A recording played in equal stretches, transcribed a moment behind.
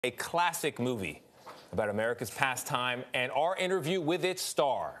A classic movie about America's pastime and our interview with its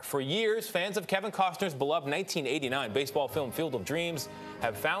star. For years, fans of Kevin Costner's beloved 1989 baseball film Field of Dreams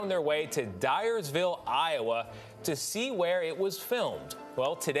have found their way to Dyersville, Iowa to see where it was filmed.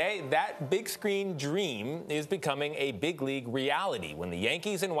 Well, today, that big screen dream is becoming a big league reality when the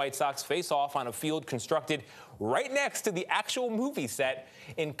Yankees and White Sox face off on a field constructed right next to the actual movie set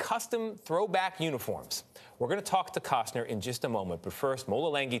in custom throwback uniforms. We're going to talk to Costner in just a moment, but first,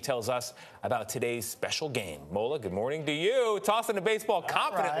 Mola Lenghi tells us about today's special game. Mola, good morning to you. Tossing the baseball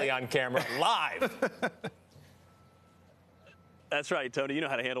confidently on camera, live. That's right, Tony. You know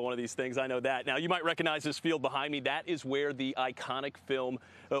how to handle one of these things. I know that. Now, you might recognize this field behind me. That is where the iconic film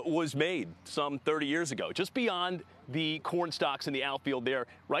was made some 30 years ago. Just beyond the corn stalks in the outfield there,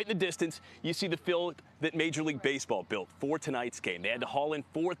 right in the distance, you see the field that Major League Baseball built for tonight's game. They had to haul in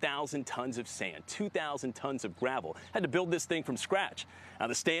 4,000 tons of sand, 2,000 tons of gravel. Had to build this thing from scratch. Now,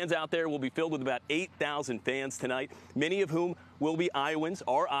 the stands out there will be filled with about 8,000 fans tonight, many of whom will be Iowans,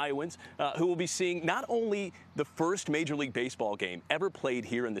 who will be seeing not only the first Major League Baseball game ever played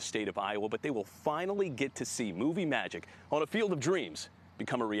here in the state of Iowa, but they will finally get to see movie magic on a field of dreams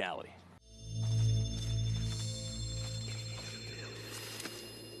become a reality.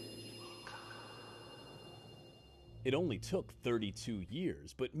 It only took 32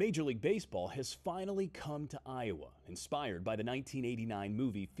 years, but Major League Baseball has finally come to Iowa, inspired by the 1989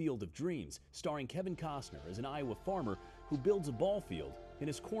 movie Field of Dreams, starring Kevin Costner as an Iowa farmer who builds a ball field in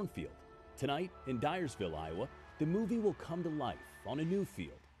his cornfield. Tonight, in Dyersville, Iowa, the movie will come to life on a new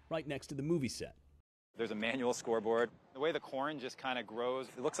field, right next to the movie set. There's a manual scoreboard. The way the corn just kind of grows,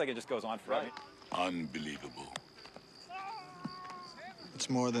 it looks like it just goes on forever. Unbelievable. It's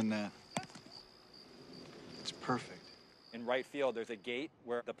more than that. It's perfect. In right field, there's a gate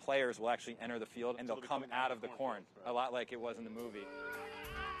where the players will actually enter the field and they'll come out of the corn, a lot like it was in the movie.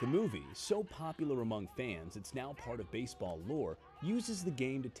 The movie, so popular among fans, it's now part of baseball lore, uses the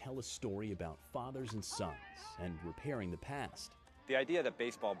game to tell a story about fathers and sons and repairing the past. The idea that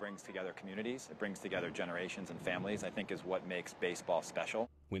baseball brings together communities, it brings together generations and families, I think is what makes baseball special.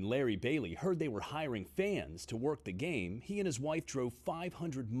 When Larry Bailey heard they were hiring fans to work the game, he and his wife drove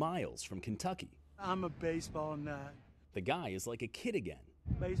 500 miles from Kentucky. I'm a baseball nut. The guy is like a kid again.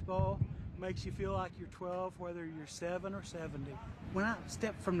 Baseball makes you feel like you're 12, whether you're 7 or 70. When I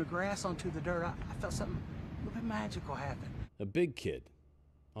stepped from the grass onto the dirt, I felt something a little bit magical happen. A big kid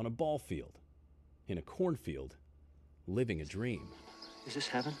on a ball field, in a cornfield, living a dream. Is this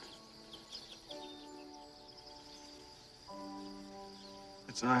heaven?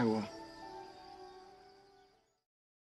 It's Iowa.